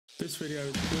This video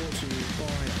is brought to you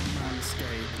by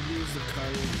Manscaped. Use the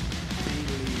code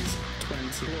BEATLES20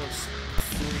 plus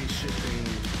free shipping.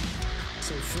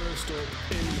 So first up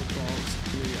in the box,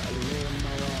 the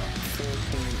Lawnmower 4.0,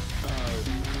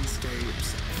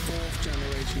 Manscaped's 4th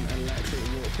generation electric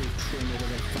waterproof trimmer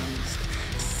with advanced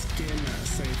skin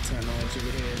safe technology.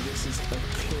 Here, this is a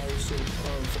close-up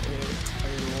of it.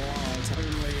 Not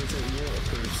only is it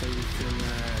waterproof, so you can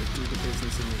do the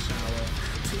business in the shower.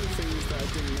 Two things that I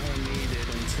didn't know I needed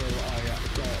until I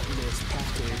got this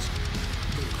package: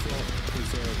 the crop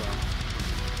preserver.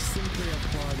 Simply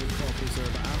apply the crop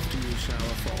preserver after you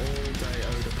shower for all-day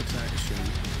odor protection.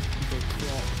 The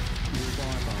crop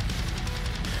reviver.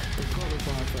 The crop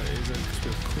reviver is a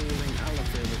cooling aloe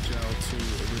vera gel to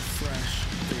refresh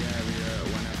the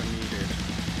area whenever needed.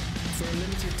 For a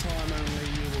limited time only,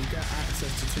 you will get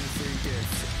access to 2 free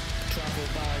gifts: travel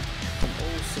bag and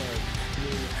also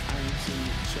new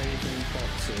anti-shaving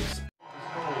boxes.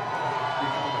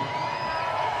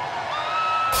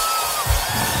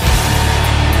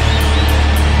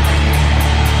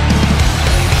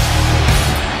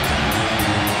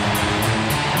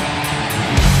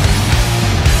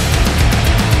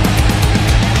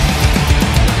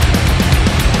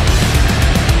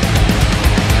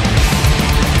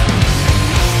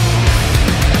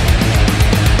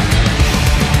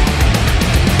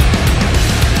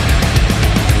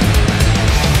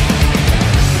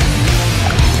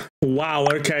 Wow,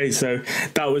 okay, so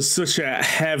that was such a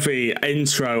heavy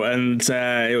intro, and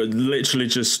it was literally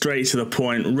just straight to the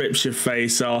point, rips your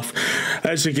face off.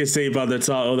 As you can see by the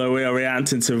title, though, we are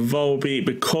reacting to Volbeat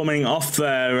becoming off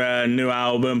their new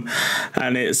album,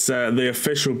 and it's the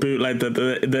official bootleg that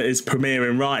is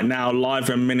premiering right now live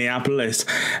in Minneapolis.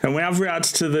 And we have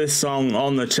reacted to this song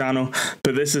on the channel,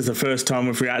 but this is the first time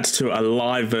we've reacted to a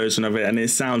live version of it, and it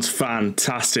sounds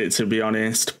fantastic, to be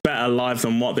honest. Better live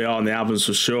than what they are on the albums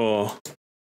for sure.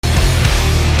 You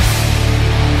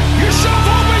shove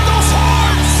open those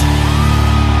hearts.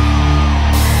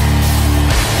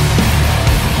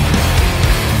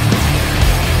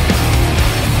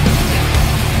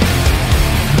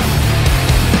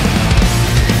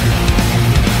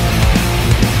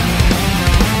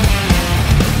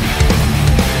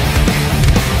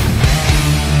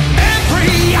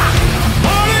 Every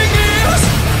morning is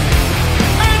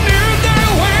a new day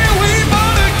where we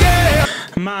wanna get.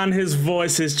 Man, his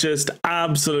voice is just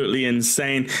absolutely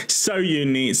insane, so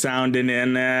unique sounding,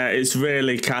 and it's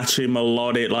really catchy,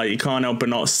 melodic, like you can't help but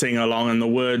not sing along, and the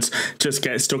words just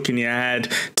get stuck in your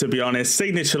head, to be honest.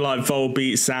 Signature like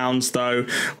Volbeat sounds though,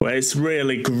 where it's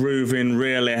really grooving,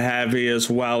 really heavy as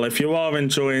well. If you are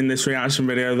enjoying this reaction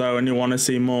video though and you want to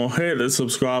see more, hit the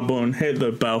subscribe button, hit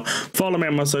the bell, follow me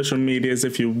on my social medias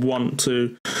if you want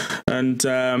to, and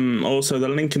also the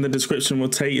link in the description will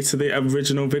take you to the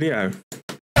original video.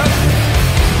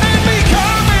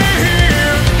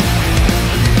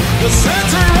 The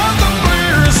center of the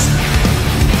bliss,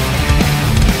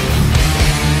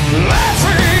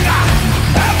 laughing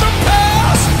at the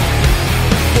past.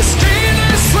 The skin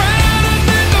is shredded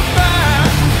in the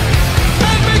back,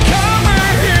 and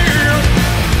becoming here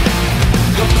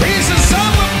the pieces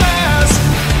of the mask.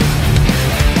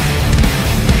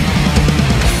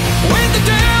 When the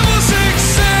devil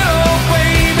seeks out,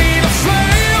 baby, the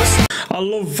flames. I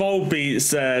love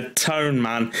Volbeat's tone,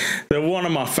 man. They're one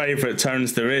of my favourite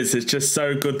tones there is. It's just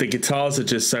so good. The guitars are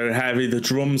just so heavy. The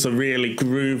drums are really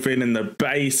grooving, and the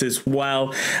bass as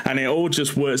well. And it all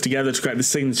just works together to create the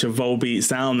signature Volbeat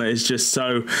sound that is just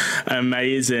so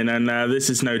amazing. And this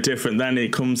is no different. Then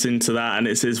it comes into that, and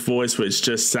it's his voice, which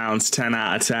just sounds 10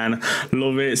 out of 10.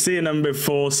 Love it. Seeing them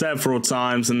before several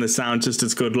times, and they sound just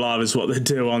as good live as what they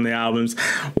do on the albums.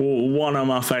 One of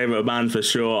my favourite bands for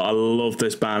sure. I love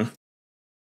this band.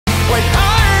 Went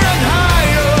higher and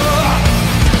higher.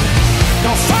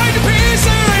 Now find a piece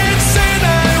of insane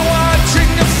and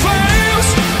watching the flames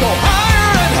go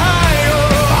higher and higher.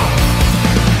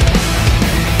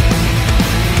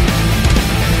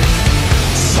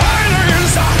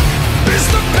 Silence is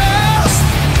the best.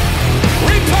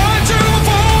 Report to the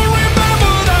phone,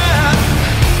 remember that.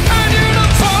 And you're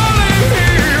not falling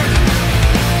here,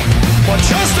 but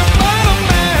just a man.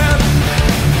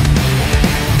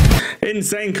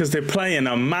 insane because they're playing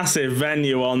a massive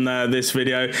venue on this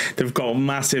video. They've got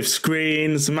massive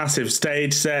screens, massive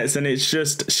stage sets, and it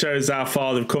just shows how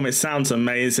far they've come. It sounds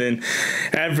amazing,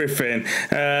 everything.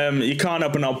 You can't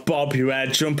help but not bob your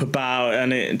head, jump about,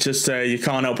 and it just you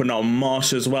can't help but not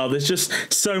mosh as well. There's just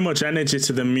so much energy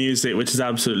to the music, which is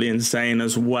absolutely insane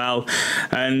as well.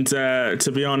 And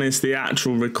to be honest, the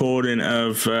actual recording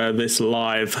of this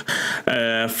live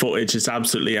footage is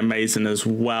absolutely amazing as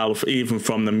well, even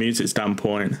from the music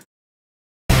standpoint.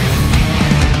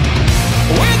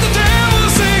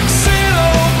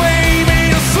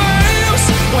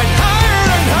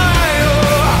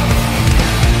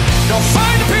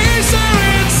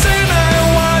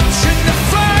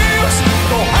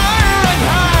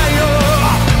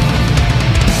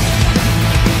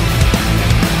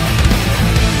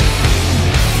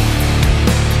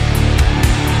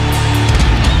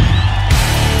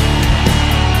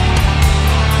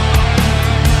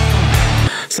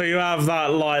 So you have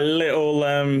that like little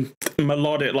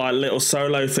melodic like little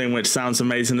solo thing, which sounds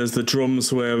amazing as the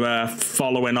drums were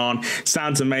following on.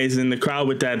 Sounds amazing. The crowd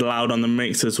were dead loud on the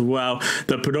mix as well.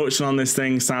 The production on this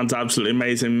thing sounds absolutely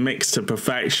amazing, mixed to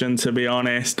perfection, to be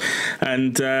honest.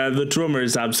 And the drummer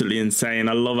is absolutely insane.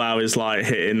 I love how he's like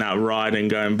hitting that ride and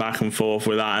going back and forth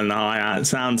with that, and the hi-hat.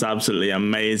 Sounds absolutely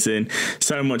amazing.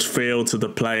 So much feel to the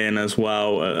playing as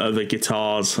well, of the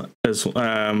guitars as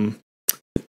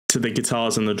to the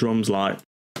guitars and the drums like.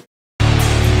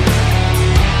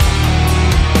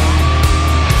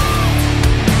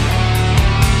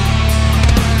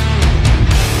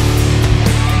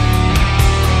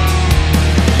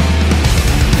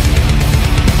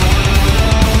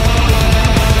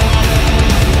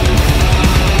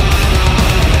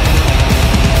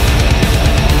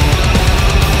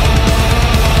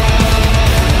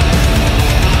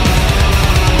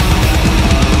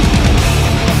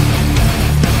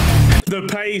 The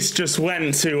pace just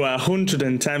went to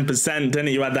 110%, didn't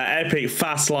it? You had that epic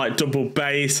fast like double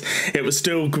bass. It was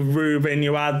still grooving.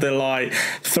 You had the like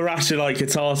thrashy like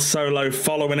guitar solo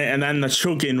following it, and then the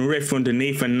chugging riff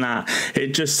underneath, and that it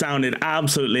just sounded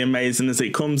absolutely amazing as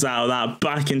it comes out of that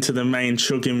back into the main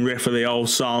chugging riff of the old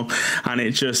song, and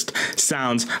it just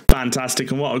sounds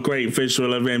fantastic. And what a great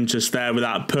visual of him just there with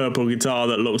that purple guitar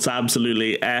that looks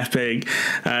absolutely epic.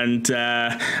 And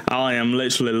I am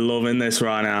literally loving this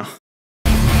right now.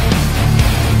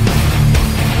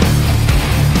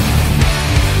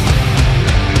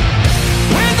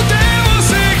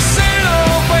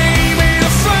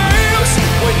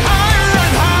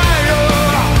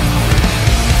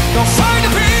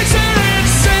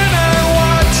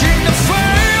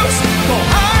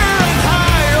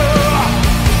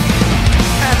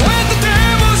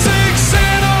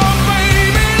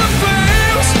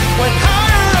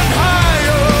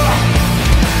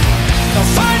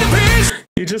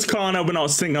 You just can't help but not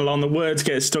sing along. The words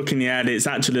get stuck in your head. It's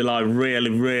actually like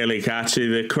really, really catchy.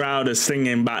 The crowd are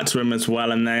singing back to him as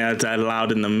well, and they are dead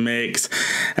loud in the mix.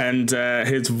 And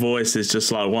his voice is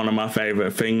just like one of my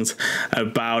favorite things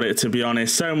about it, to be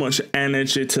honest. So much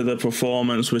energy to the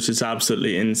performance, which is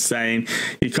absolutely insane.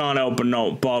 You can't help but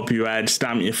not bob your head,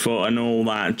 stamp your foot, and all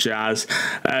that jazz.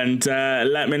 And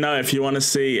let me know if you want to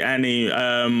see any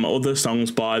other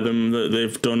songs by them that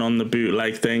they've done on the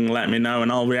bootleg thing. Let me know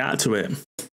and I'll react to it.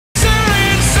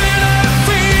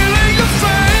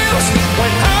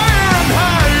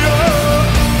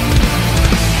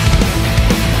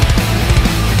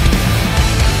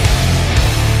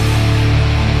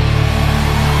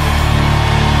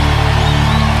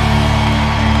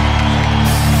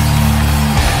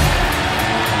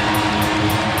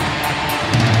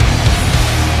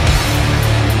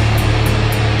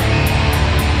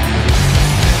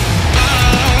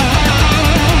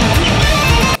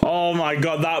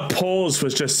 God, that pause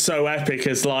was just so epic.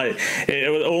 It's like it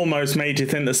almost made you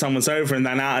think that someone's over, and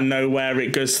then out of nowhere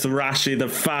it goes thrashy. The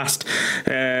fast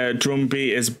drum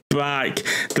beat is back.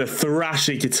 The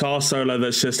thrashy guitar solo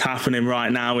that's just happening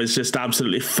right now is just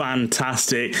absolutely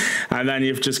fantastic. And then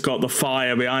you've just got the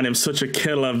fire behind him. Such a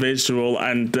killer visual,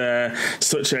 and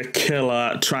such a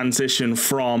killer transition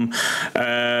from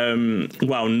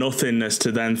well, nothingness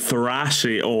to then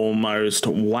thrashy almost.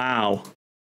 Wow.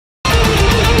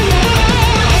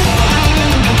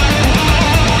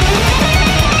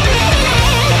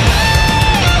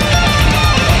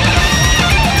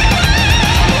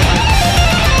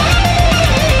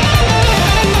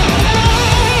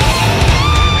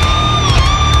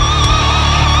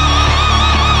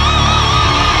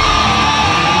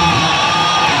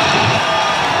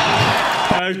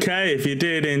 Okay, if you you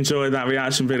did enjoy that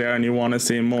reaction video and you want to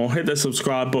see more, hit the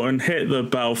subscribe button, hit the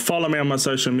bell, follow me on my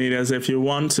social medias if you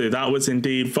want to. That was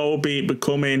indeed Volbeat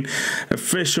becoming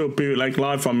official Bootleg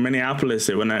Live from Minneapolis.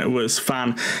 It was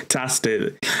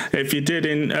fantastic. If you did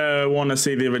want to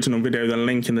see the original video, the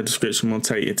link in the description will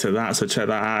take you to that, so check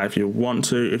that out if you want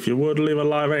to. If you would leave a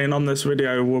like rating on this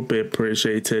video, it would be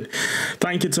appreciated.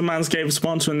 Thank you to Manscaped for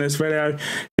sponsoring this video.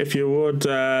 If you would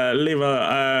leave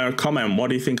a comment, what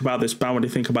do you think about this band, what do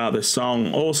you think about this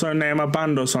song? Also name a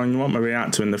band or song you want me to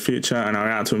react to in the future, and I'll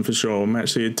react to them for sure. Make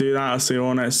sure you do that. I'll see you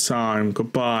all next time.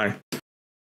 Goodbye.